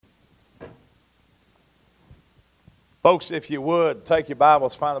Folks, if you would, take your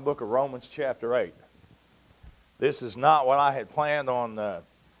Bibles, find the book of Romans chapter 8. This is not what I had planned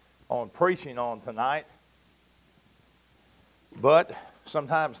on preaching on tonight, but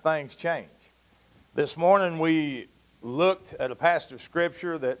sometimes things change. This morning we looked at a passage of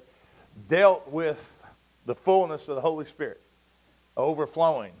Scripture that dealt with the fullness of the Holy Spirit,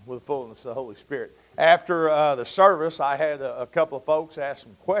 overflowing with the fullness of the Holy Spirit. After the service, I had a couple of folks ask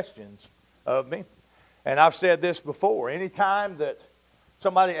some questions of me. And I've said this before, anytime that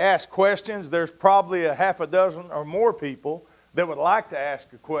somebody asks questions, there's probably a half a dozen or more people that would like to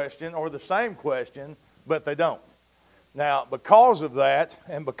ask a question or the same question, but they don't. Now, because of that,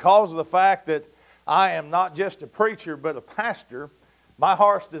 and because of the fact that I am not just a preacher but a pastor, my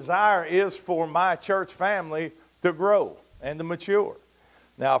heart's desire is for my church family to grow and to mature.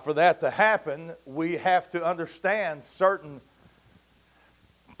 Now, for that to happen, we have to understand certain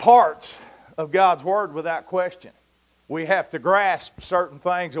parts of God's Word without question. We have to grasp certain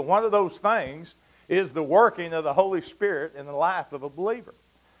things, and one of those things is the working of the Holy Spirit in the life of a believer.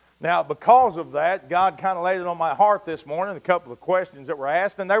 Now, because of that, God kind of laid it on my heart this morning, a couple of questions that were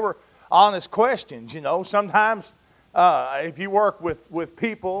asked, and they were honest questions. You know, sometimes if you work with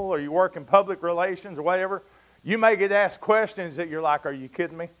people or you work in public relations or whatever, you may get asked questions that you're like, are you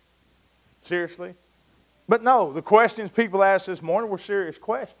kidding me? Seriously? But no, the questions people asked this morning were serious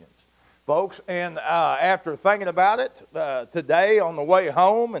questions, folks. And after thinking about it today on the way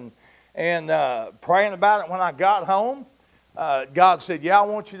home and praying about it when I got home, God said, yeah, I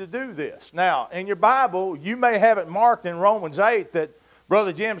want you to do this. Now, in your Bible, you may have it marked in Romans 8 that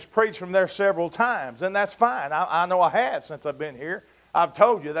Brother Jim's preached from there several times, and that's fine. I know I have since I've been here. I've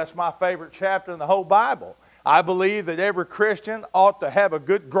told you that's my favorite chapter in the whole Bible. I believe that every Christian ought to have a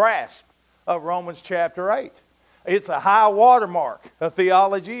good grasp of Romans chapter 8. It's a high watermark of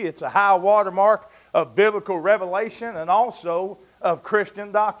theology. It's a high watermark of biblical revelation and also of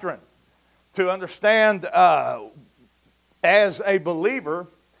Christian doctrine. To understand as a believer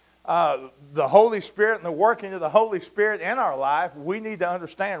the Holy Spirit and the working of the Holy Spirit in our life, we need to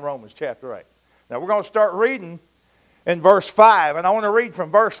understand Romans chapter 8. Now we're going to start reading in verse 5, and I want to read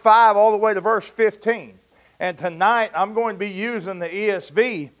from verse 5 all the way to verse 15. And tonight I'm going to be using the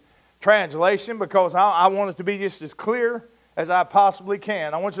ESV translation because I want it to be just as clear as I possibly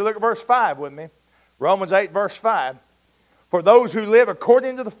can. I want you to look at verse 5 with me. Romans 8 verse 5. For those who live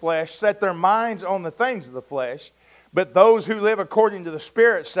according to the flesh set their minds on the things of the flesh, but those who live according to the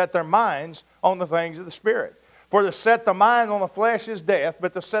Spirit set their minds on the things of the Spirit. For to set the mind on the flesh is death,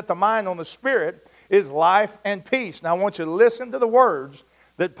 but to set the mind on the Spirit is life and peace. Now I want you to listen to the words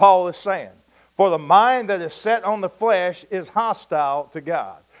that Paul is saying. For the mind that is set on the flesh is hostile to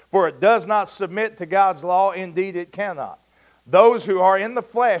God. For it does not submit to God's law, indeed it cannot. Those who are in the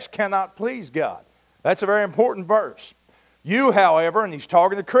flesh cannot please God. That's a very important verse. You, however, and he's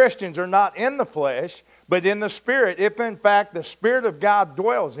talking to Christians, are not in the flesh, but in the Spirit, if in fact the Spirit of God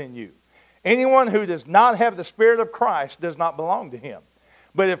dwells in you. Anyone who does not have the Spirit of Christ does not belong to him.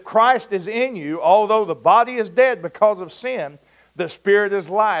 But if Christ is in you, although the body is dead because of sin, the Spirit is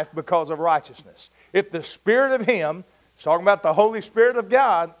life because of righteousness. If the Spirit of Him, it's talking about the Holy Spirit of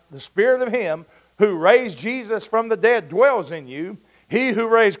God, the Spirit of Him who raised Jesus from the dead dwells in you, He who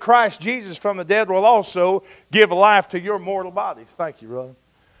raised Christ Jesus from the dead will also give life to your mortal bodies. Thank you,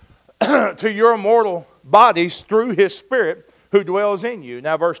 brother. To your mortal bodies through His Spirit who dwells in you.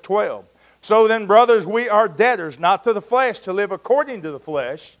 Now verse 12. So then, brothers, we are debtors, not to the flesh, to live according to the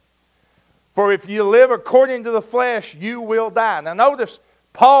flesh. For if you live according to the flesh, you will die. Now notice,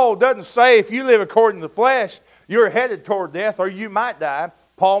 Paul doesn't say if you live according to the flesh, you're headed toward death or you might die.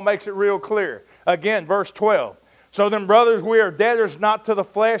 Paul makes it real clear. Again, verse 12. So then, brothers, we are debtors not to the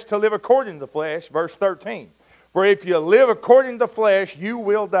flesh to live according to the flesh. Verse 13. For if you live according to the flesh, you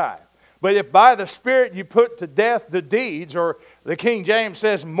will die. But if by the Spirit you put to death the deeds, or the King James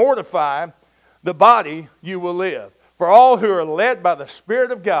says mortify the body, you will live. For all who are led by the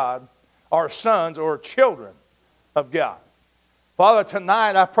Spirit of God are sons or children of God. Father,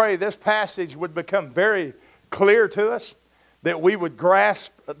 tonight I pray this passage would become very clear to us, that we would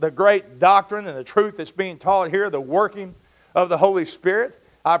grasp the great doctrine and the truth that's being taught here, the working of the Holy Spirit.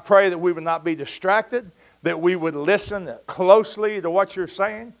 I pray that we would not be distracted, that we would listen closely to what you're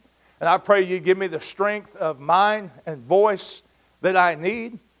saying. And I pray you give me the strength of mind and voice that I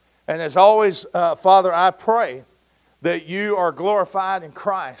need. And as always, Father, I pray that you are glorified and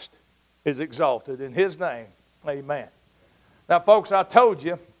Christ is exalted. In His name, amen. Now, folks, I told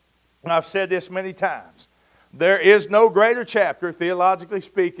you, and I've said this many times, there is no greater chapter, theologically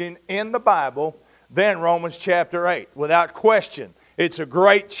speaking, in the Bible than Romans chapter 8. Without question, it's a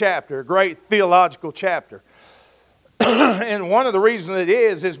great chapter, a great theological chapter. And one of the reasons it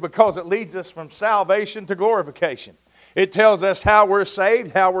is because it leads us from salvation to glorification. It tells us how we're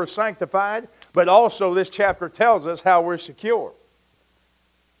saved, how we're sanctified, but also this chapter tells us how we're secure.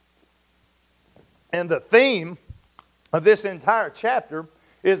 And the theme of this entire chapter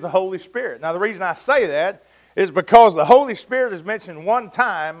is the Holy Spirit. Now, the reason I say that is because the Holy Spirit is mentioned one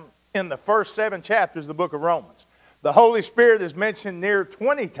time in the first 7 chapters of the book of Romans. The Holy Spirit is mentioned near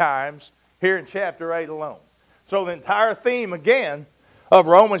 20 times here in chapter 8 alone. So the entire theme, again, of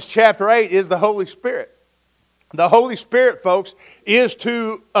Romans chapter 8 is the Holy Spirit. The Holy Spirit, folks, is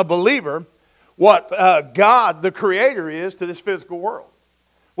to a believer what God, the Creator, is to this physical world.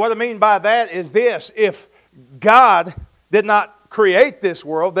 What I mean by that is this: if God did not create this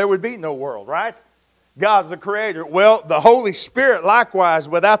world, there would be no world, right? God's the Creator. Well, the Holy Spirit, likewise,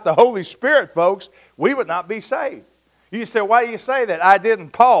 without the Holy Spirit, folks, we would not be saved. You say, why do you say that? I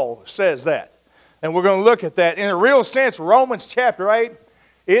didn't. Paul says that. And we're going to look at that. In a real sense, Romans chapter 8,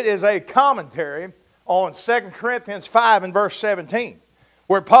 it is a commentary on 2 Corinthians 5 and verse 17,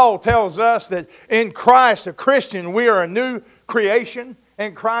 where Paul tells us that in Christ, a Christian, we are a new creation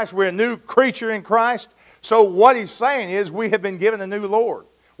in Christ. We're a new creature in Christ. So what he's saying is we have been given a new Lord.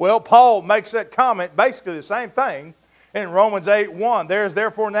 Well, Paul makes that comment, basically the same thing, in Romans 8:1. There is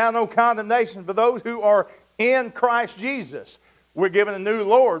therefore now no condemnation for those who are in Christ Jesus. We're given a new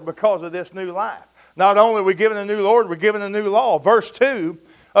Lord because of this new life. Not only are we given a new Lord, we're given a new law. Verse 2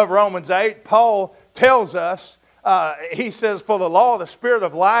 of Romans 8, Paul tells us, he says, for the law of the Spirit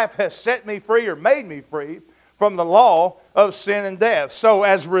of life has set me free, or made me free, from the law of sin and death. So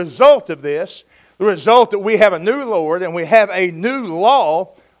as a result of this, the result that we have a new Lord and we have a new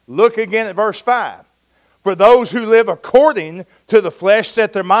law, look again at verse 5. For those who live according to the flesh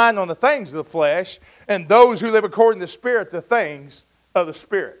set their mind on the things of the flesh, and those who live according to the Spirit, the things of the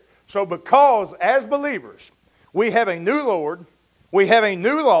Spirit. So because as believers, we have a new Lord, we have a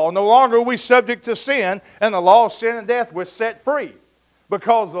new law, no longer are we subject to sin, and the law of sin and death was set free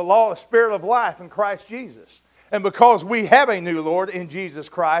because of the law of the Spirit of life in Christ Jesus. And because we have a new Lord in Jesus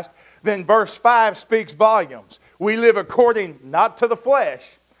Christ, then verse 5 speaks volumes. We live according not to the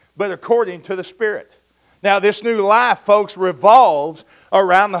flesh, but according to the Spirit. Now this new life, folks, revolves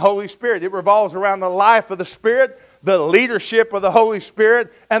around the Holy Spirit. It revolves around the life of the Spirit, the leadership of the Holy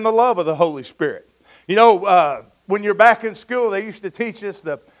Spirit, and the love of the Holy Spirit. You know, when you're back in school, they used to teach us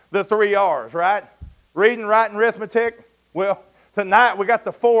the 3 R's, right? Reading, writing, arithmetic. Well, tonight we got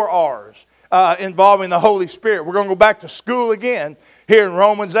the 4 R's involving the Holy Spirit. We're going to go back to school again here in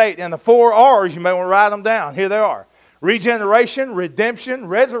Romans 8. And the 4 R's, you may want to write them down. Here they are. Regeneration, redemption,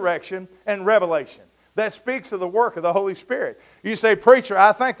 resurrection, and revelation. That speaks of the work of the Holy Spirit. You say, preacher,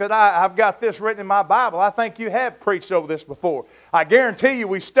 I think that I've got this written in my Bible. I think you have preached over this before. I guarantee you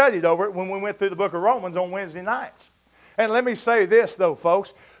we studied over it when we went through the book of Romans on Wednesday nights. And let me say this, though,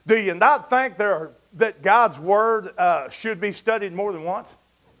 folks. Do you not think that God's Word should be studied more than once?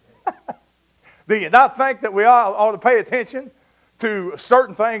 Do you not think that we all ought to pay attention to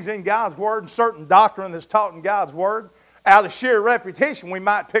certain things in God's Word and certain doctrine that's taught in God's Word? Out of sheer repetition, we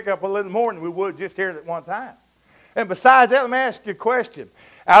might pick up a little more than we would just hearing it at one time. And besides that, let me ask you a question.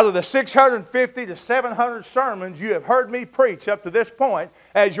 Out of the 650 to 700 sermons you have heard me preach up to this point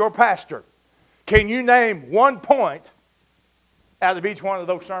as your pastor, can you name one point out of each one of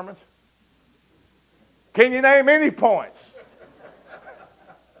those sermons? Can you name any points?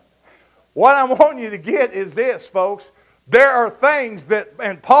 What I want you to get is this, folks. There are things that,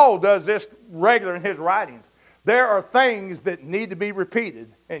 and Paul does this regular in his writings, there are things that need to be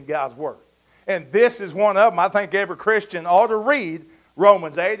repeated in God's Word. And this is one of them. I think every Christian ought to read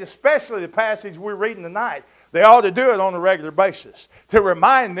Romans 8, especially the passage we're reading tonight. They ought to do it on a regular basis to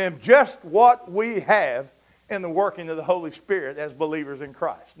remind them just what we have in the working of the Holy Spirit as believers in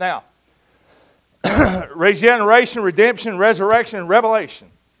Christ. Now, regeneration, redemption, resurrection, and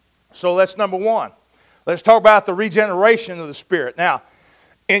revelation. So that's number 1. Let's talk about the regeneration of the Spirit. Now,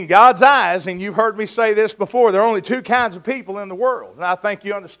 in God's eyes, and you've heard me say this before, there are only 2 kinds of people in the world. And I think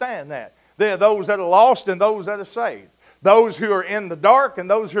you understand that. There are those that are lost and those that are saved. Those who are in the dark and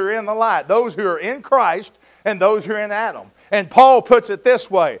those who are in the light. Those who are in Christ and those who are in Adam. And Paul puts it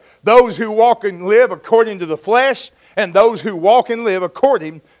this way. Those who walk and live according to the flesh and those who walk and live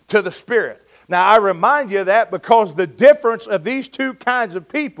according to the Spirit. Now I remind you of that because the difference of these 2 kinds of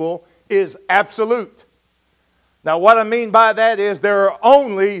people is absolute. Now what I mean by that is there are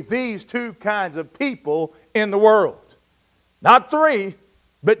only these 2 kinds of people in the world. Not 3,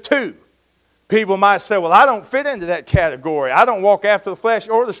 but 2. People might say, well, I don't fit into that category. I don't walk after the flesh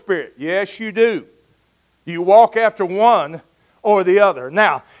or the Spirit. Yes, you do. You walk after one or the other.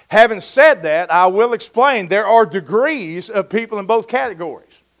 Now, having said that, I will explain there are degrees of people in both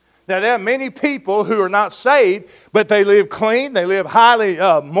categories. Now, there are many people who are not saved, but they live clean, they live highly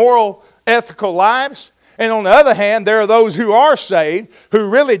moral, ethical lives. And on the other hand, there are those who are saved who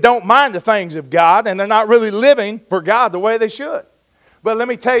really don't mind the things of God, and they're not really living for God the way they should. But let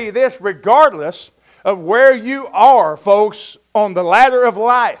me tell you this, regardless of where you are, folks, on the ladder of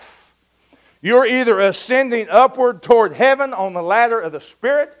life, you're either ascending upward toward heaven on the ladder of the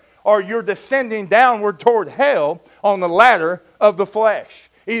Spirit, or you're descending downward toward hell on the ladder of the flesh.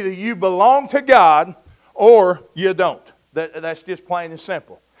 Either you belong to God or you don't. That's just plain and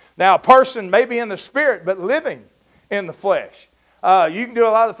simple. Now, a person may be in the Spirit but living in the flesh. You can do a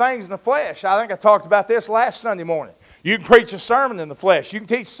lot of things in the flesh. I think I talked about this last Sunday morning. You can preach a sermon in the flesh. You can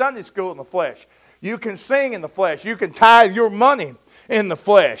teach Sunday school in the flesh. You can sing in the flesh. You can tithe your money in the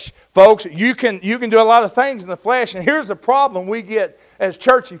flesh. Folks, you can do a lot of things in the flesh. And here's the problem we get as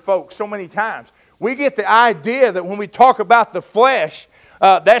churchy folks so many times. We get the idea that when we talk about the flesh,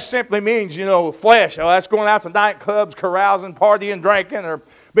 that simply means, flesh. Oh, that's going out to nightclubs, carousing, partying, drinking, or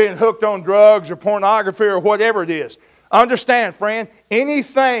being hooked on drugs or pornography or whatever it is. Understand, friend,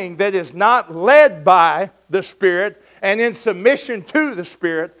 anything that is not led by the Spirit and in submission to the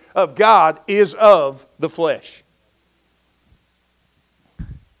Spirit of God is of the flesh.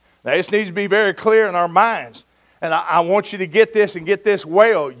 Now, this needs to be very clear in our minds. And I want you to get this and get this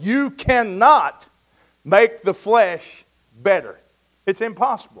well. You cannot make the flesh better. It's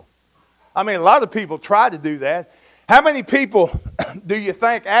impossible. I mean, a lot of people try to do that. How many people do you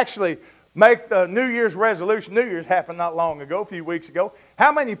think actually make the New Year's resolution? New Year's happened not long ago, a few weeks ago.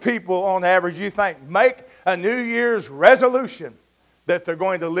 How many people on average you think make a New Year's resolution that they're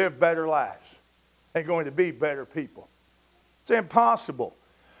going to live better lives and going to be better people? It's impossible.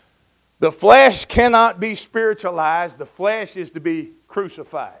 The flesh cannot be spiritualized. The flesh is to be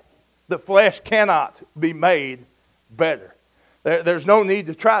crucified. The flesh cannot be made better. There's no need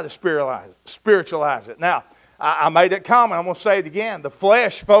to try to spiritualize it. Now, I made that comment. I'm going to say it again. The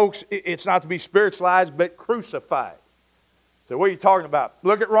flesh, folks, it's not to be spiritualized, but crucified. So what are you talking about?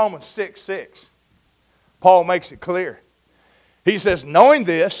 Look at Romans 6:6. Paul makes it clear. He says, knowing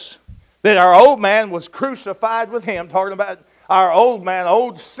this, that our old man was crucified with him, talking about our old man,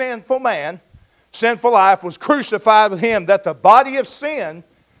 old sinful life was crucified with him, that the body of sin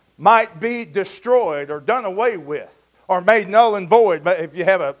might be destroyed or done away with, or made null and void, if you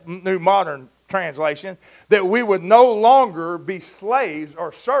have a new modern translation, that we would no longer be slaves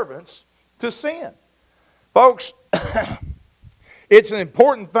or servants to sin. Folks, it's an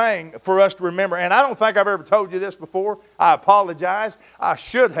important thing for us to remember, and I don't think I've ever told you this before. I apologize. I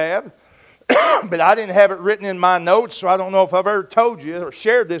should have, but I didn't have it written in my notes, so I don't know if I've ever told you or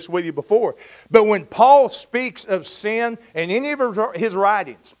shared this with you before. But when Paul speaks of sin in any of his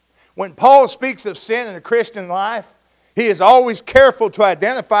writings, when Paul speaks of sin in a Christian life, he is always careful to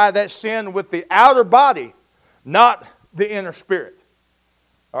identify that sin with the outer body, not the inner spirit.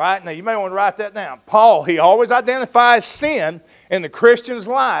 All right, now you may want to write that down. Paul, he always identifies sin in the Christian's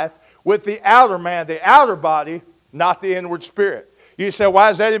life with the outer man, the outer body, not the inward spirit. You say, why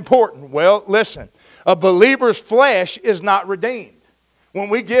is that important? Well, listen, a believer's flesh is not redeemed. When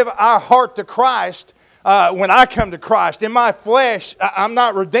we give our heart to Christ, when I come to Christ, in my flesh, I'm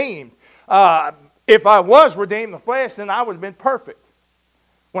not redeemed. If I was redeemed in the flesh, then I would have been perfect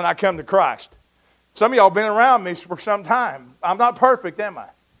when I come to Christ. Some of y'all have been around me for some time. I'm not perfect, am I?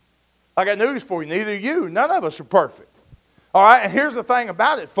 I got news for you. Neither you. None of us are perfect. All right, and here's the thing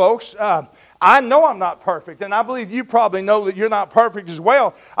about it, folks. I know I'm not perfect, and I believe you probably know that you're not perfect as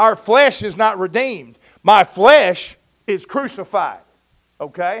well. Our flesh is not redeemed. My flesh is crucified,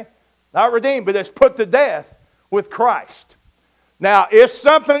 okay? Not redeemed, but it's put to death with Christ. Now, if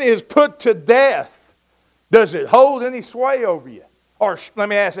something is put to death, does it hold any sway over you? Or let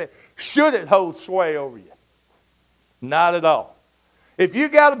me ask it, should it hold sway over you? Not at all. If you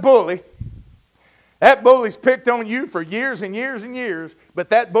got a bully, that bully's picked on you for years and years and years, but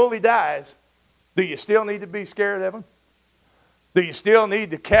that bully dies, do you still need to be scared of him? Do you still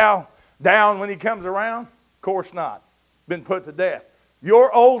need to cow down when he comes around? Of course not. Been put to death.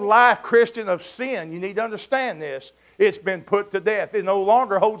 Your old life, Christian, of sin, you need to understand this, it's been put to death. It no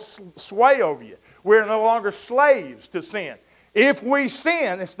longer holds sway over you. We're no longer slaves to sin. If we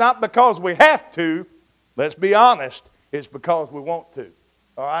sin, it's not because we have to. Let's be honest. It's because we want to.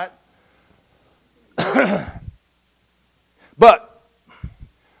 All right? But,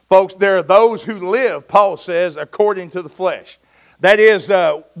 folks, there are those who live, Paul says, according to the flesh. That is,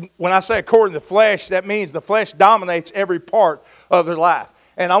 when I say according to the flesh, that means the flesh dominates every part of their life.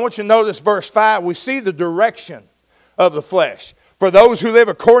 And I want you to notice verse 5. We see the direction of the flesh. For those who live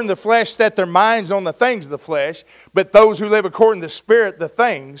according to the flesh set their minds on the things of the flesh, but those who live according to the Spirit, the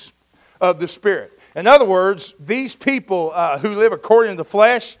things of the Spirit. In other words, these people who live according to the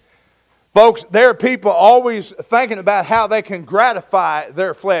flesh, folks, they're people always thinking about how they can gratify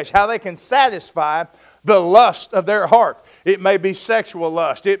their flesh, how they can satisfy the lust of their heart. It may be sexual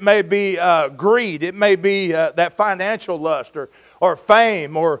lust. It may be greed. It may be that financial lust or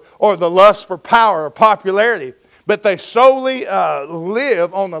fame or the lust for power or popularity. But they solely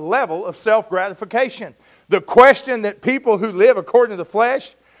live on the level of self-gratification. The question that people who live according to the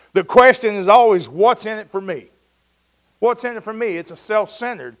flesh, the question is always, what's in it for me? What's in it for me? It's a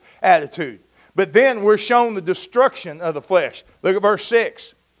self-centered attitude. But then we're shown the destruction of the flesh. Look at verse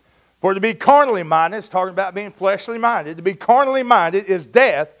 6. For to be carnally minded, it's talking about being fleshly minded. To be carnally minded is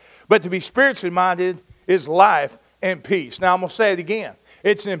death, but to be spiritually minded is life and peace. Now I'm going to say it again.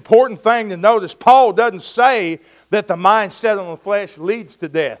 It's an important thing to notice. Paul doesn't say that the mind set on the flesh leads to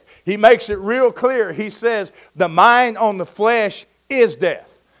death. He makes it real clear. He says the mind on the flesh is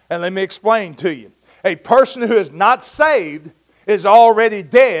death. And let me explain to you. A person who is not saved is already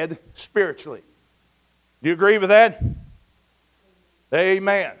dead spiritually. Do you agree with that?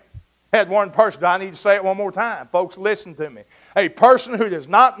 Amen. Had one person, I need to say it one more time. Folks, listen to me. A person who does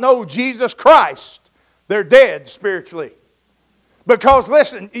not know Jesus Christ, they're dead spiritually. Because,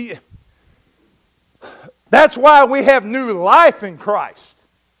 listen, that's why we have new life in Christ.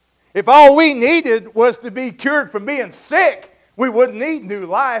 If all we needed was to be cured from being sick, we wouldn't need new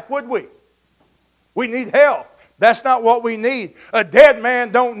life, would we? We need health. That's not what we need. A dead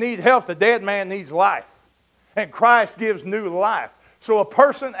man don't need health. A dead man needs life. And Christ gives new life. So a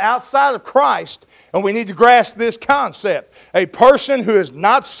person outside of Christ, and we need to grasp this concept, a person who is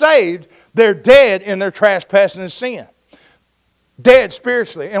not saved, they're dead in their trespassing and sin. Dead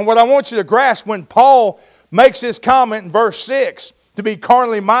spiritually. And what I want you to grasp when Paul makes this comment in verse 6, to be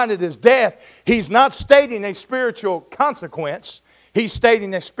carnally minded is death, he's not stating a spiritual consequence. He's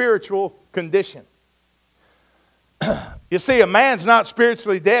stating a spiritual condition. You see, a man's not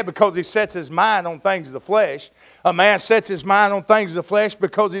spiritually dead because he sets his mind on things of the flesh. A man sets his mind on things of the flesh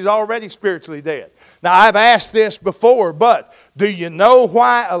because he's already spiritually dead. Now, I've asked this before, but do you know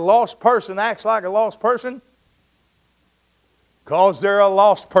why a lost person acts like a lost person? Because they're a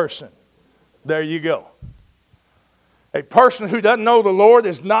lost person. There you go. A person who doesn't know the Lord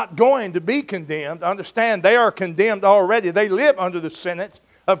is not going to be condemned. Understand, they are condemned already. They live under the sentence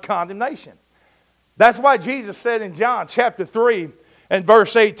of condemnation. That's why Jesus said in John chapter 3 and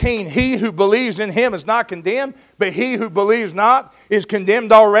verse 18, he who believes in him is not condemned, but he who believes not is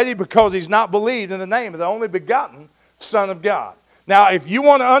condemned already because he's not believed in the name of the only begotten Son of God. Now, if you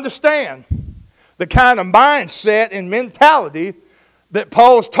want to understand the kind of mindset and mentality that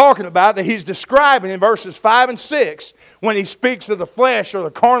Paul's talking about, that he's describing in verses 5 and 6, when he speaks of the flesh or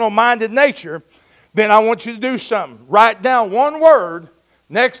the carnal-minded nature, then I want you to do something. Write down one word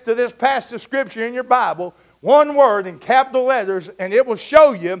next to this passage of Scripture in your Bible, one word in capital letters, and it will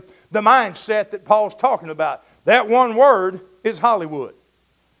show you the mindset that Paul's talking about. That one word is Hollywood.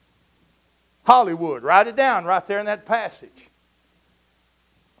 Hollywood. Write it down right there in that passage.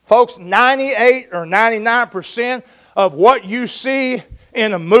 Folks, 98 or 99% of what you see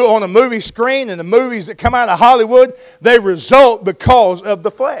on a movie screen and the movies that come out of Hollywood, they result because of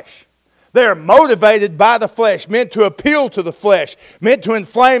the flesh. They are motivated by the flesh, meant to appeal to the flesh, meant to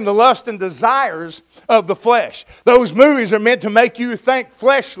inflame the lust and desires of the flesh. Those movies are meant to make you think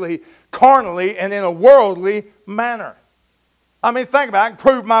fleshly, carnally, and in a worldly manner. I mean, think about it. I can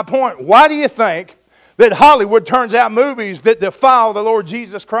prove my point. Why do you think that Hollywood turns out movies that defile the Lord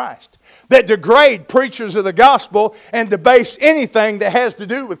Jesus Christ, that degrade preachers of the gospel and debase anything that has to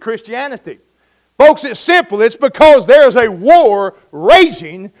do with Christianity? Folks, it's simple. It's because there's a war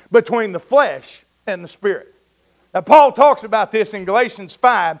raging between the flesh and the spirit. Now, Paul talks about this in Galatians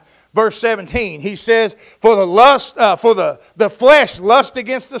 5, verse 17. He says, for the flesh lusts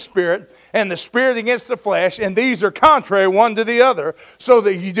against the spirit, and the spirit against the flesh, and these are contrary one to the other, so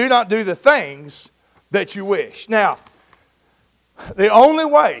that you do not do the things that you wish. Now, the only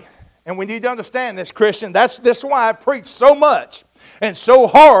way, and we need to understand this, Christian, this is why I preach so much and so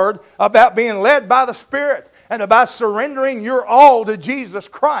hard about being led by the Spirit and about surrendering your all to Jesus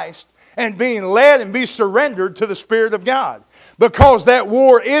Christ and being led and be surrendered to the Spirit of God. Because that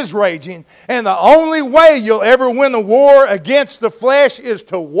war is raging, and the only way you'll ever win the war against the flesh is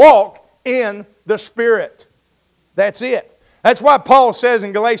to walk in the Spirit. That's it. That's why Paul says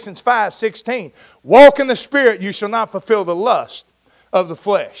in Galatians 5:16, walk in the Spirit, you shall not fulfill the lust of the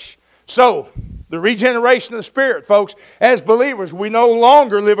flesh. So, the regeneration of the Spirit, folks, as believers, we no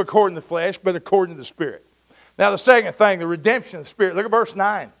longer live according to the flesh, but according to the Spirit. Now the second thing, the redemption of the Spirit. Look at verse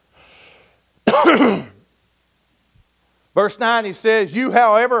 9. Verse 9, he says, you,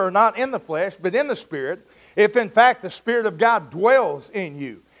 however, are not in the flesh, but in the Spirit, if in fact the Spirit of God dwells in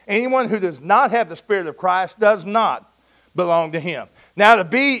you. Anyone who does not have the Spirit of Christ does not belong to him. Now, to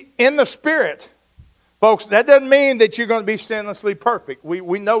be in the Spirit, folks, that doesn't mean that you're going to be sinlessly perfect.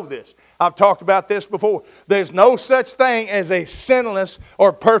 We know this. I've talked about this before. There's no such thing as a sinless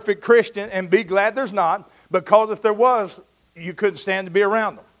or perfect Christian, and be glad there's not, because if there was, you couldn't stand to be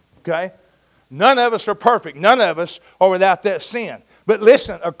around them. Okay? None of us are perfect. None of us are without that sin. But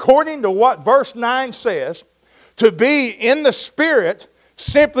listen, according to what verse 9 says, to be in the Spirit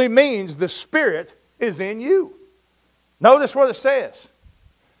simply means the Spirit is in you. Notice what it says.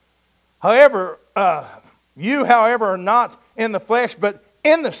 However, you, however, are not in the flesh, but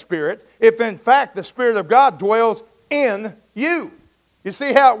in the Spirit, if in fact the Spirit of God dwells in you. You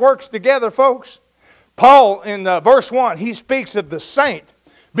see how it works together, folks? Paul, in verse 1, he speaks of the saint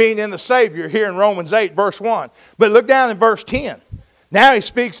being in the Savior here in Romans 8, verse 1. But look down in verse 10. Now he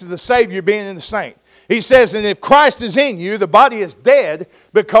speaks of the Savior being in the saint. He says, and if Christ is in you, the body is dead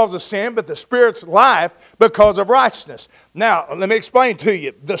because of sin, but the Spirit's life because of righteousness. Now, let me explain to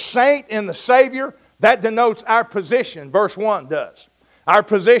you. The saint and the Savior, that denotes our position, verse 1 does. Our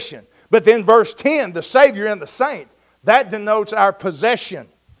position. But then verse 10, the Savior and the saint, that denotes our possession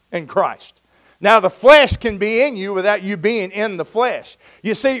in Christ. Now, the flesh can be in you without you being in the flesh.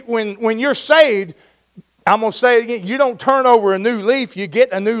 You see, when you're saved, I'm going to say it again, you don't turn over a new leaf, you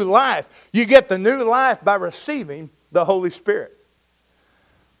get a new life. You get the new life by receiving the Holy Spirit.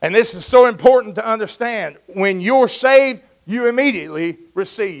 And this is so important to understand. When you're saved, you immediately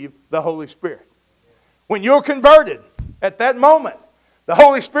receive the Holy Spirit. When you're converted, at that moment, the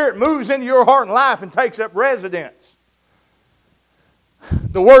Holy Spirit moves into your heart and life and takes up residence.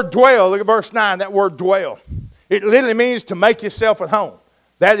 The word dwell, look at verse 9, that word dwell. It literally means to make yourself at home.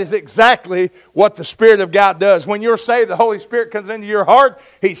 That is exactly what the Spirit of God does. When you're saved, the Holy Spirit comes into your heart.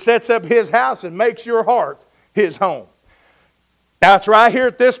 He sets up His house and makes your heart His home. Now, it's right here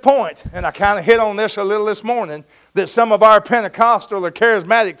at this point, and I kind of hit on this a little this morning, that some of our Pentecostal or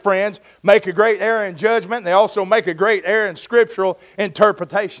charismatic friends make a great error in judgment. They also make a great error in scriptural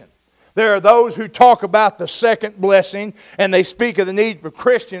interpretation. There are those who talk about the second blessing, and they speak of the need for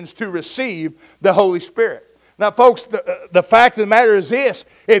Christians to receive the Holy Spirit. Now, folks, the fact of the matter is this.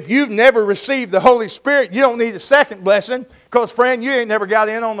 If you've never received the Holy Spirit, you don't need a second blessing, because, friend, you ain't never got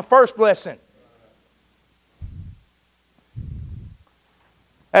in on the first blessing.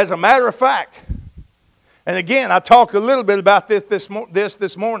 As a matter of fact, and again, I talked a little bit about this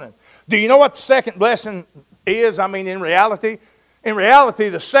morning. Do you know what the second blessing is? I mean, in reality,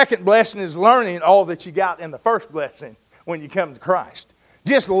 the second blessing is learning all that you got in the first blessing when you come to Christ.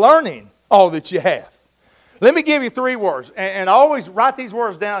 Just learning all that you have. Let me give you 3 words, and always write these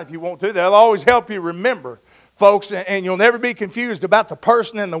words down if you want to. They'll always help you remember, folks, and you'll never be confused about the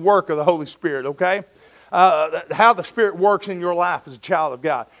person and the work of the Holy Spirit, okay? How the Spirit works in your life as a child of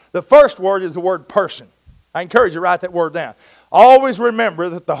God. The first word is the word person. I encourage you to write that word down. Always remember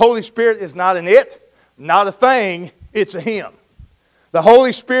that the Holy Spirit is not an it, not a thing, it's a Him. The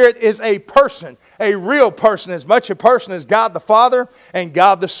Holy Spirit is a person, a real person, as much a person as God the Father and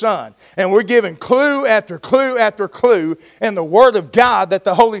God the Son. And we're given clue after clue after clue in the Word of God that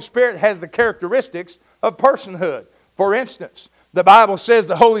the Holy Spirit has the characteristics of personhood. For instance, the Bible says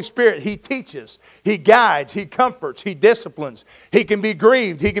the Holy Spirit, He teaches, He guides, He comforts, He disciplines. He can be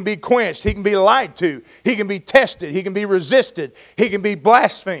grieved, He can be quenched, He can be lied to, He can be tested, He can be resisted, He can be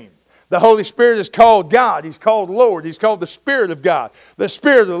blasphemed. The Holy Spirit is called God. He's called Lord. He's called the Spirit of God, the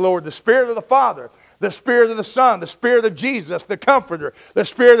Spirit of the Lord, the Spirit of the Father, the Spirit of the Son, the Spirit of Jesus, the Comforter, the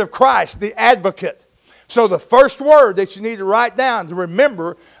Spirit of Christ, the Advocate. So the first word that you need to write down to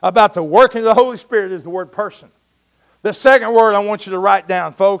remember about the working of the Holy Spirit is the word person. The second word I want you to write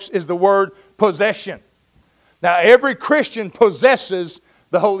down, folks, is the word possession. Now, every Christian possesses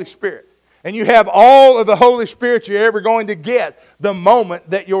the Holy Spirit. And you have all of the Holy Spirit you're ever going to get the moment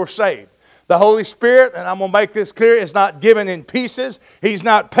that you're saved. The Holy Spirit, and I'm going to make this clear, is not given in pieces. He's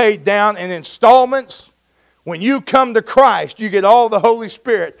not paid down in installments. When you come to Christ, you get all the Holy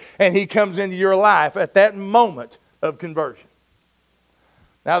Spirit, and He comes into your life at that moment of conversion.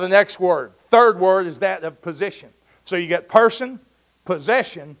 Now the next word, third word, is that of position. So you get person,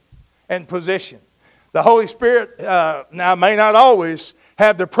 possession, and position. The Holy Spirit now may not always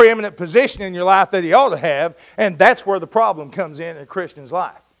have the preeminent position in your life that He ought to have, and that's where the problem comes in a Christian's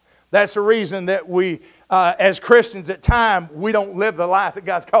life. That's the reason that we, as Christians at times, we don't live the life that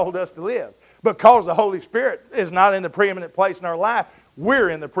God's called us to live. Because the Holy Spirit is not in the preeminent place in our life, we're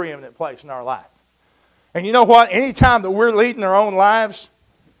in the preeminent place in our life. And you know what? Anytime that we're leading our own lives,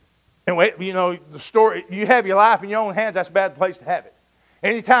 and the story, you have your life in your own hands, that's a bad place to have it.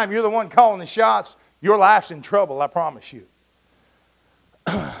 Anytime you're the one calling the shots, your life's in trouble, I promise you.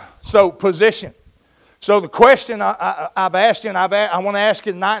 So, position. So the question I've asked you, and I want to ask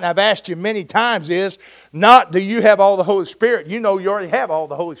you tonight, and I've asked you many times is, not do you have all the Holy Spirit? You know you already have all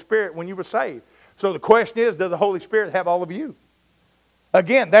the Holy Spirit when you were saved. So the question is, does the Holy Spirit have all of you?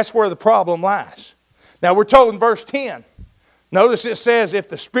 Again, that's where the problem lies. Now we're told in verse 10, notice it says, if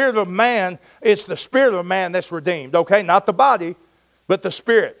the spirit of man, it's the spirit of a man that's redeemed. Okay, not the body, but the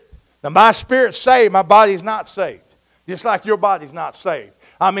spirit. Now my spirit's saved, my body's not saved. Just like your body's not saved.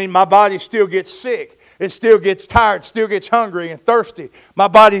 I mean, my body still gets sick. It still gets tired, still gets hungry and thirsty. My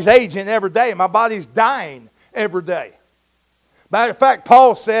body's aging every day. My body's dying every day. Matter of fact,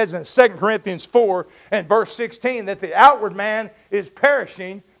 Paul says in 2 Corinthians 4 and verse 16 that the outward man is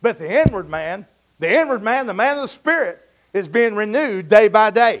perishing, but the inward man, the man of the Spirit, is being renewed day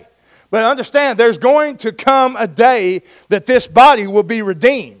by day. But understand, there's going to come a day that this body will be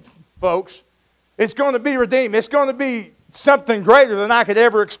redeemed, folks. It's going to be redeemed. It's going to be something greater than I could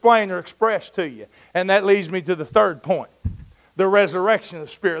ever explain or express to you. And that leads me to the third point, the resurrection of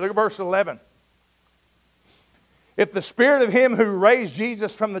the Spirit. Look at verse 11. If the Spirit of Him who raised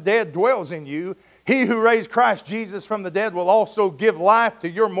Jesus from the dead dwells in you, He who raised Christ Jesus from the dead will also give life to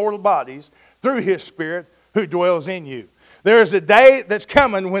your mortal bodies through His Spirit who dwells in you. There is a day that's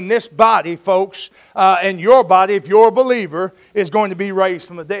coming when this body, folks, and your body, if you're a believer, is going to be raised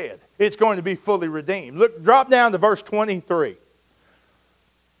from the dead. It's going to be fully redeemed. Look, drop down to verse 23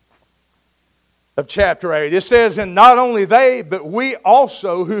 of chapter 8. It says, and not only they, but we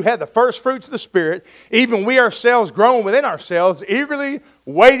also who had the first fruits of the Spirit, even we ourselves grown within ourselves, eagerly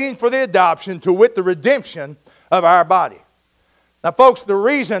waiting for the adoption to wit the redemption of our body. Now, folks,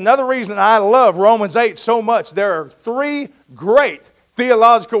 another reason I love Romans 8 so much, there are three great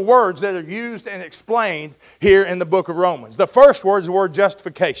theological words that are used and explained here in the book of Romans. The first word is the word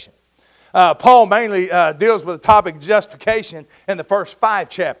justification. Paul mainly deals with the topic of justification in the first 5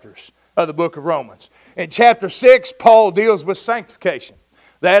 chapters of the book of Romans. In chapter 6, Paul deals with sanctification.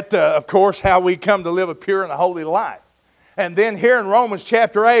 That, of course, how we come to live a pure and a holy life. And then here in Romans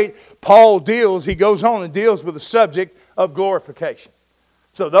chapter 8, Paul goes on and deals with the subject of glorification.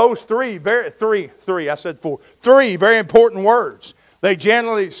 So those three very important words. They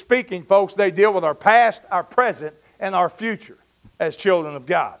generally speaking, folks, they deal with our past, our present, and our future as children of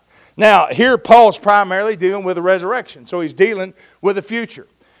God. Now, here Paul's primarily dealing with the resurrection. So he's dealing with the future.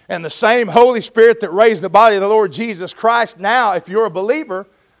 And the same Holy Spirit that raised the body of the Lord Jesus Christ, now, if you're a believer,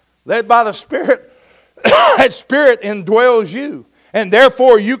 led by the Spirit, that Spirit indwells you. And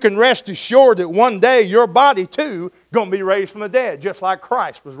therefore, you can rest assured that one day your body, too, is going to be raised from the dead, just like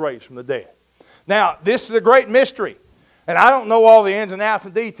Christ was raised from the dead. Now, this is a great mystery. And I don't know all the ins and outs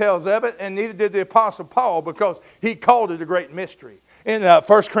and details of it, and neither did the Apostle Paul, because he called it a great mystery in 1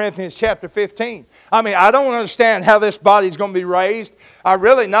 Corinthians chapter 15. I mean, I don't understand how this body is going to be raised. I'm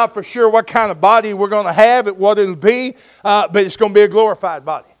really not for sure what kind of body we're going to have, what it'll be, but it's going to be a glorified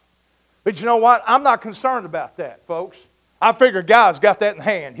body. But you know what? I'm not concerned about that, folks. I figure God's got that in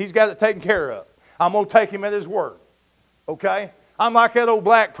hand. He's got it taken care of. I'm going to take Him at His word. Okay? I'm like that old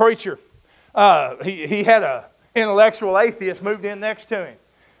black preacher. He had an intellectual atheist moved in next to him.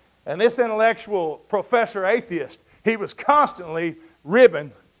 And this intellectual professor atheist, he was constantly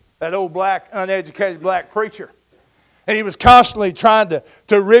ribbing that old black, uneducated black preacher. And he was constantly trying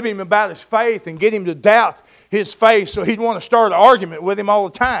to rib him about his faith and get him to doubt his faith, so he'd want to start an argument with him all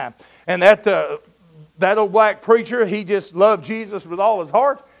the time. And that old black preacher, he just loved Jesus with all his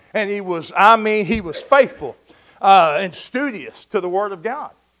heart, and he was faithful and studious to the Word of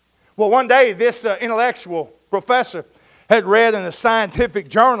God. Well, one day, this intellectual professor had read in a scientific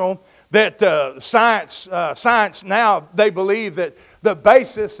journal that science now, they believe that the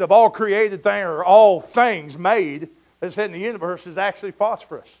basis of all created things, or all things made, that's in the universe, is actually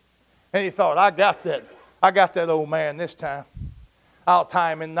phosphorus. And he thought, I got that old man this time. I'll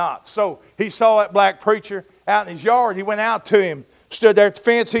tie him in knots. So he saw that black preacher out in his yard. He went out to him, stood there at the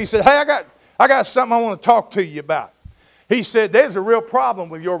fence. He said, hey, I got something I want to talk to you about. He said, there's a real problem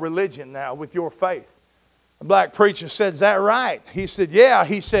with your religion now, with your faith. The black preacher said, is that right? He said, yeah.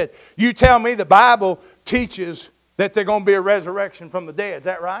 He said, you tell me the Bible teaches that there's going to be a resurrection from the dead. Is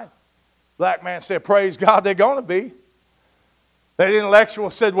that right? Black man said, praise God, they're going to be. That intellectual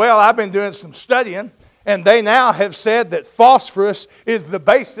said, well, I've been doing some studying, and they now have said that phosphorus is the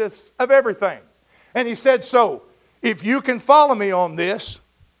basis of everything. And he said, so, if you can follow me on this,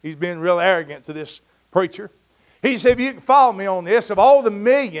 he's being real arrogant to this preacher. He said, if you can follow me on this, of all the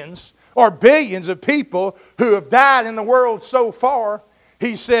millions or billions of people who have died in the world so far.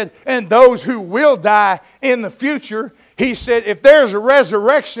 He said, and those who will die in the future. He said, if there's a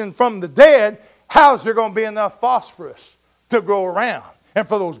resurrection from the dead, how's there going to be enough phosphorus to go around and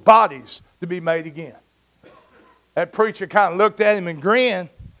for those bodies to be made again? That preacher kind of looked at him and grinned.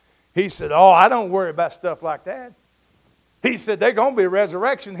 He said, oh, I don't worry about stuff like that. He said, there's going to be a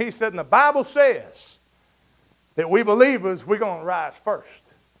resurrection. He said, and the Bible says that we believers, we're going to rise first.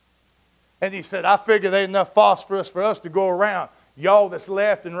 And he said, I figure there's enough phosphorus for us to go around. Y'all that's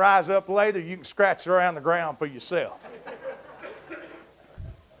left and rise up later, you can scratch around the ground for yourself.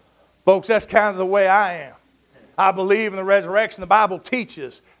 Folks, that's kind of the way I am. I believe in the resurrection. The Bible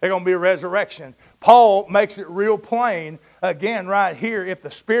teaches there's going to be a resurrection. Paul makes it real plain, again, right here. If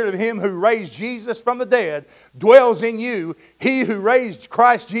the Spirit of Him who raised Jesus from the dead dwells in you, He who raised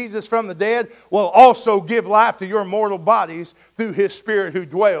Christ Jesus from the dead will also give life to your mortal bodies through His Spirit who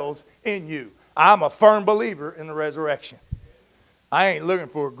dwells in you. I'm a firm believer in the resurrection. I ain't looking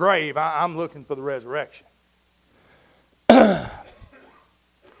for a grave. I'm looking for the resurrection.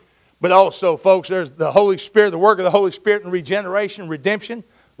 But also, folks, there's the Holy Spirit, the work of the Holy Spirit in regeneration, redemption,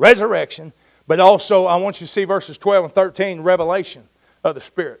 resurrection. But also, I want you to see verses 12 and 13, revelation of the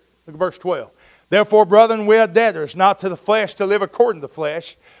Spirit. Look at verse 12. Therefore, brethren, we are debtors, not to the flesh to live according to the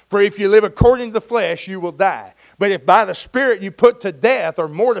flesh. For if you live according to the flesh, you will die. But if by the Spirit you put to death or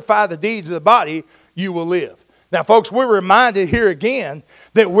mortify the deeds of the body, you will live. Now, folks, we're reminded here again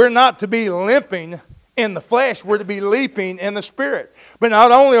that we're not to be limping in the flesh, we're to be leaping in the Spirit. But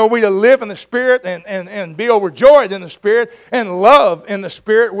not only are we to live in the Spirit and be overjoyed in the Spirit and love in the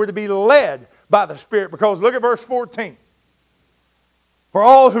Spirit, we're to be led by the Spirit. Because look at verse 14. For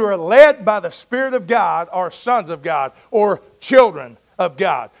all who are led by the Spirit of God are sons of God or children of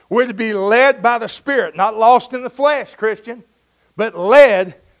God. We're to be led by the Spirit, not lost in the flesh, Christian, but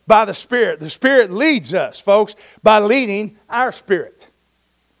led by the Spirit. The Spirit leads us, folks, by leading our spirit.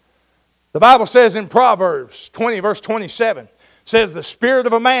 The Bible says in Proverbs 20, verse 27, says, the spirit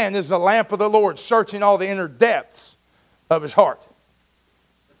of a man is the lamp of the Lord, searching all the inner depths of his heart.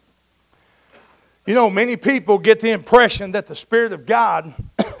 You know, many people get the impression that the Spirit of God,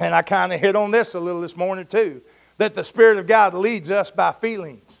 and I kind of hit on this a little this morning too, that the Spirit of God leads us by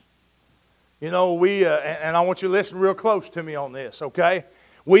feelings. You know, and I want you to listen real close to me on this, okay?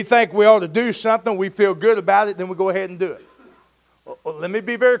 We think we ought to do something, we feel good about it, then we go ahead and do it. Well, let me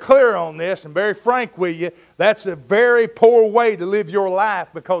be very clear on this and very frank with you. That's a very poor way to live your life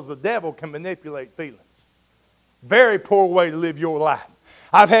because the devil can manipulate feelings. Very poor way to live your life.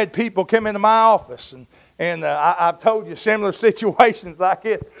 I've had people come into my office, and I've told you similar situations like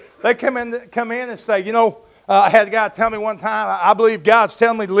it. They come in and say, you know, I had a guy tell me one time, I believe God's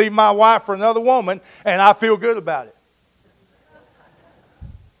telling me to leave my wife for another woman, and I feel good about it.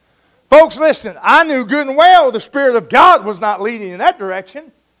 Folks, listen, I knew good and well the Spirit of God was not leading in that direction.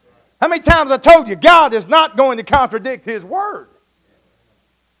 How many times I told you God is not going to contradict His Word?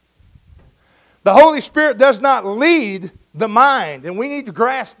 The Holy Spirit does not lead the mind, and we need to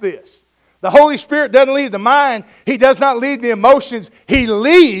grasp this. The Holy Spirit doesn't lead the mind. He does not lead the emotions. He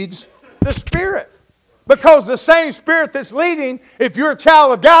leads the Spirit. Because the same Spirit that's leading, if you're a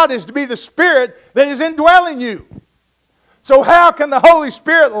child of God, is to be the Spirit that is indwelling you. So how can the Holy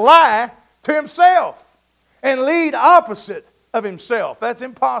Spirit lie to Himself and lead opposite of Himself? That's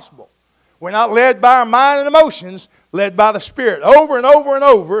impossible. We're not led by our mind and emotions, led by the Spirit. Over and over and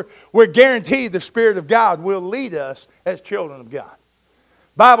over, we're guaranteed the Spirit of God will lead us as children of God.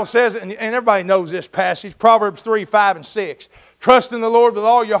 The Bible says, and everybody knows this passage, Proverbs 3, 5, and 6. Trust in the Lord with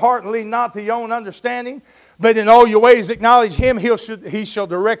all your heart and lean not to your own understanding, but in all your ways acknowledge Him, He shall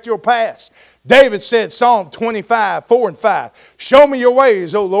direct your paths. David said, Psalm 25, 4 and 5, show me your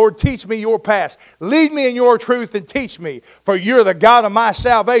ways, O Lord, teach me your paths. Lead me in your truth and teach me, for you're the God of my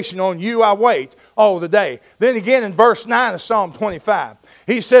salvation. On you I wait all the day. Then again in verse 9 of Psalm 25,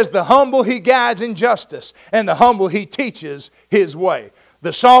 he says, the humble He guides in justice, and the humble He teaches His way.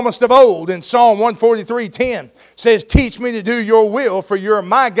 The psalmist of old in Psalm 143:10 says, teach me to do your will, for you're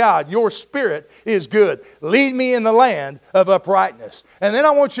my God. Your Spirit is good. Lead me in the land of uprightness. And then I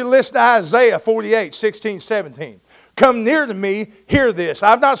want you to listen to Isaiah 48:16, 17. Come near to me, hear this.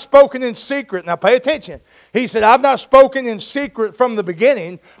 I've not spoken in secret. Now pay attention. He said, I've not spoken in secret from the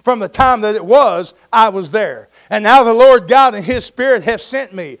beginning, from the time that it was, I was there. And now the Lord God and His Spirit have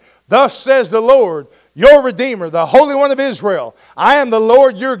sent me. Thus says the Lord, your Redeemer, the Holy One of Israel. I am the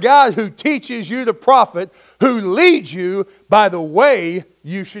Lord your God who teaches you to profit, who leads you by the way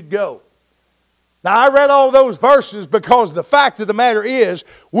you should go. Now I read all those verses because the fact of the matter is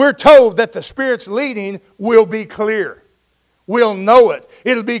we're told that the Spirit's leading will be clear. We'll know it.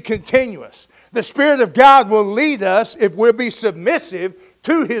 It'll be continuous. The Spirit of God will lead us if we'll be submissive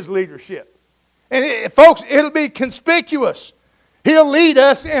to His leadership. And folks, it'll be conspicuous. He'll lead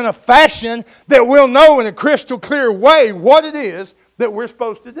us in a fashion that we'll know in a crystal clear way what it is that we're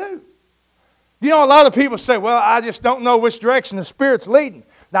supposed to do. You know, a lot of people say, well, I just don't know which direction the Spirit's leading.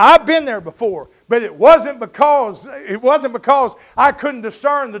 Now, I've been there before, but it wasn't because I couldn't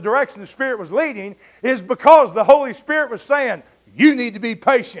discern the direction the Spirit was leading. It's because the Holy Spirit was saying, you need to be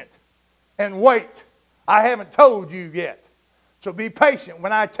patient and wait. I haven't told you yet. So be patient.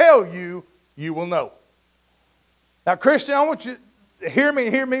 When I tell you, you will know. Now, Christian, I want you to hear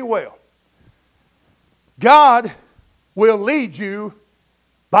me well. God will lead you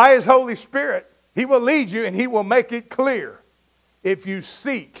by His Holy Spirit. He will lead you and He will make it clear if you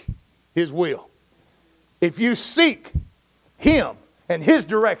seek His will. If you seek Him and His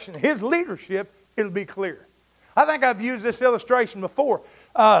direction, His leadership, it'll be clear. I think I've used this illustration before.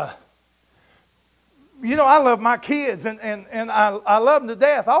 You know, I love my kids and I love them to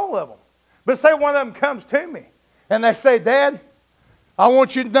death, all of them. But say one of them comes to me and they say, Dad, I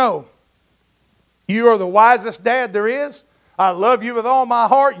want you to know you are the wisest dad there is. I love you with all my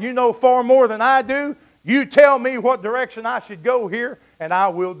heart. You know far more than I do. You tell me what direction I should go here, and I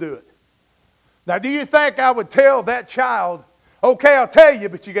will do it. Now, do you think I would tell that child, okay, I'll tell you,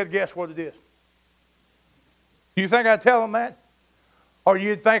 but you got to guess what it is? Do you think I'd tell them that? Or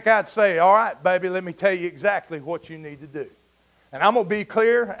you'd think I'd say, all right, baby, let me tell you exactly what you need to do. And I'm going to be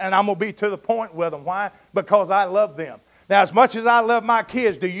clear, and I'm going to be to the point with them. Why? Because I love them. Now, as much as I love my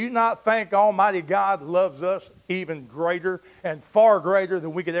kids, do you not think Almighty God loves us even greater and far greater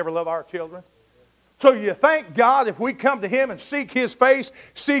than we could ever love our children? So you think God, if we come to Him and seek His face,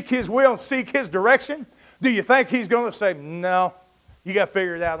 seek His will, and seek His direction, do you think He's going to say, no, you got to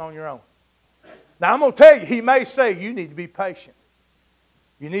figure it out on your own? Now, I'm going to tell you, He may say, you need to be patient.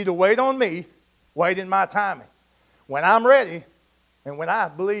 You need to wait on me, wait in my timing. When I'm ready, and when I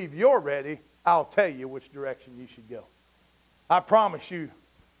believe you're ready, I'll tell you which direction you should go. I promise you,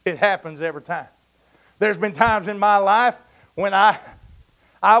 it happens every time. There's been times in my life when I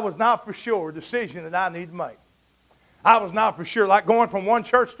was not for sure a decision that I need to make. I was not for sure, like going from one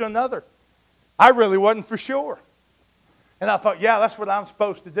church to another. I really wasn't for sure. And I thought, yeah, that's what I'm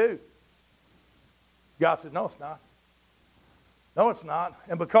supposed to do. God said, no, it's not. No, it's not.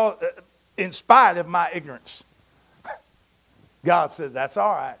 And because, in spite of my ignorance, God says, that's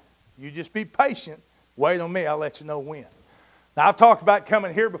all right. You just be patient. Wait on me. I'll let you know when. Now, I've talked about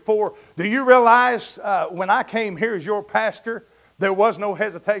coming here before. Do you realize when I came here as your pastor, there was no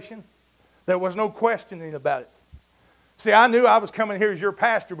hesitation? There was no questioning about it. See, I knew I was coming here as your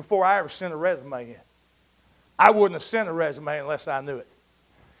pastor before I ever sent a resume in. I wouldn't have sent a resume unless I knew it.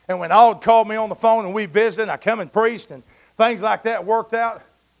 And when Aud called me on the phone and we visited, and I come and preached and things like that worked out,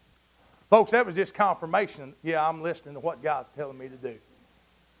 folks, that was just confirmation. Yeah, I'm listening to what God's telling me to do.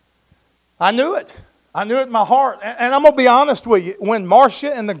 I knew it. I knew it in my heart. And I'm going to be honest with you. When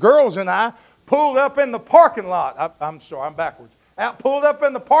Marcia and the girls and I pulled up in the parking lot, I'm sorry, I'm backwards. Pulled up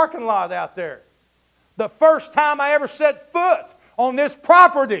in the parking lot out there. The first time I ever set foot on this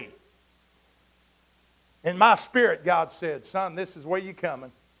property. In my spirit, God said, son, this is where you're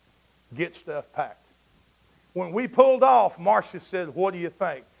coming. Get stuff packed. When we pulled off, Marcia said, what do you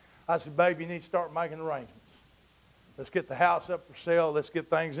think? I said, baby, you need to start making arrangements. Let's get the house up for sale. Let's get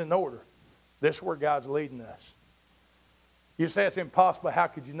things in order. This is where God's leading us. You say it's impossible. How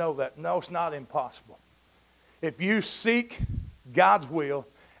could you know that? No, it's not impossible. If you seek God's will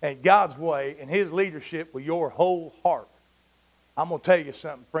and God's way and His leadership with your whole heart, I'm going to tell you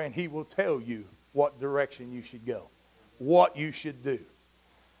something, friend. He will tell you what direction you should go, what you should do.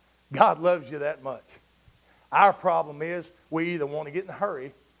 God loves you that much. Our problem is we either want to get in a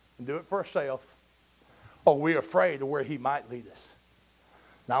hurry and do it for ourselves, or we're afraid of where He might lead us.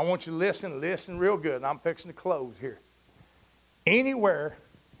 Now, I want you to listen real good, and I'm fixing to close here. Anywhere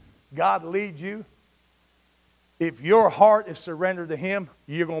God leads you, if your heart is surrendered to Him,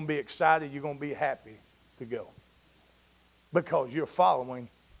 you're going to be excited, you're going to be happy to go. Because you're following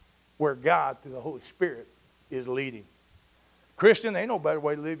where God, through the Holy Spirit, is leading. Christian, there ain't no better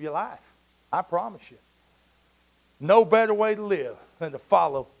way to live your life. I promise you. No better way to live than to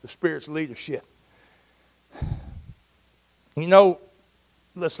follow the Spirit's leadership. You know,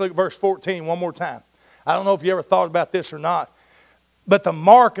 let's look at verse 14 one more time. I don't know if you ever thought about this or not, but the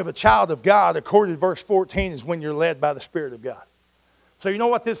mark of a child of God, according to verse 14, is when you're led by the Spirit of God. So you know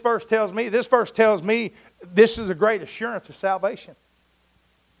what this verse tells me? This verse tells me this is a great assurance of salvation.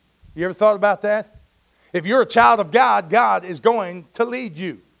 You ever thought about that? If you're a child of God, God is going to lead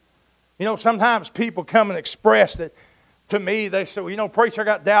you. You know, sometimes people come and express that to me, they say, well, preacher, I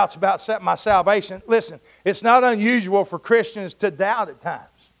got doubts about my salvation. Listen, it's not unusual for Christians to doubt at times.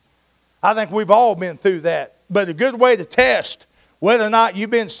 I think we've all been through that. But a good way to test whether or not you've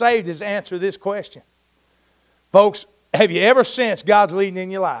been saved is to answer this question. Folks, have you ever sensed God's leading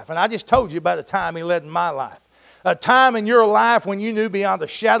in your life? And I just told you about a time He led in my life. A time in your life when you knew beyond a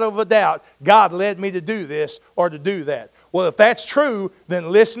shadow of a doubt, God led me to do this or to do that. Well, if that's true,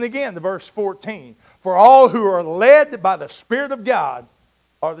 then listen again to verse 14. For all who are led by the Spirit of God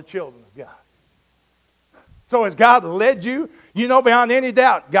are the children of God. So as God led you, beyond any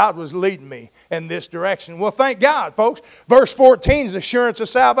doubt, God was leading me in this direction. Well, thank God, folks. Verse 14 is assurance of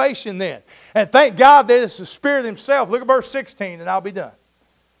salvation then. And thank God that it's the Spirit Himself. Look at verse 16 and I'll be done.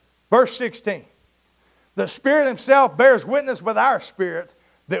 Verse 16. The Spirit Himself bears witness with our spirit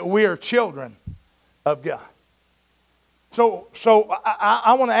that we are children of God. So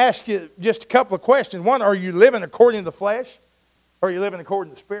I want to ask you just a couple of questions. One, are you living according to the flesh or are you living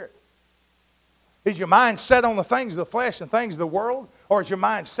according to the Spirit? Is your mind set on the things of the flesh and things of the world, or is your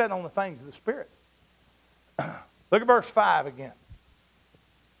mind set on the things of the Spirit? Look at verse 5 again.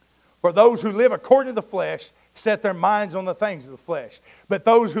 For those who live according to the flesh set their minds on the things of the flesh. But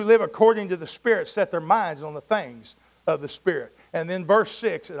those who live according to the Spirit set their minds on the things of the Spirit. And then verse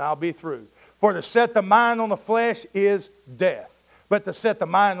 6, and I'll be through. For to set the mind on the flesh is death, but to set the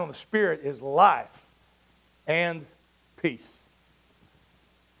mind on the Spirit is life and peace.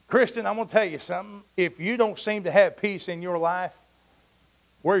 Christian, I'm going to tell you something. If you don't seem to have peace in your life,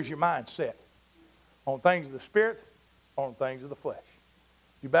 where's your mind set? On things of the Spirit or on things of the flesh?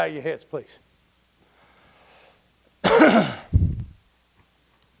 You bow your heads, please.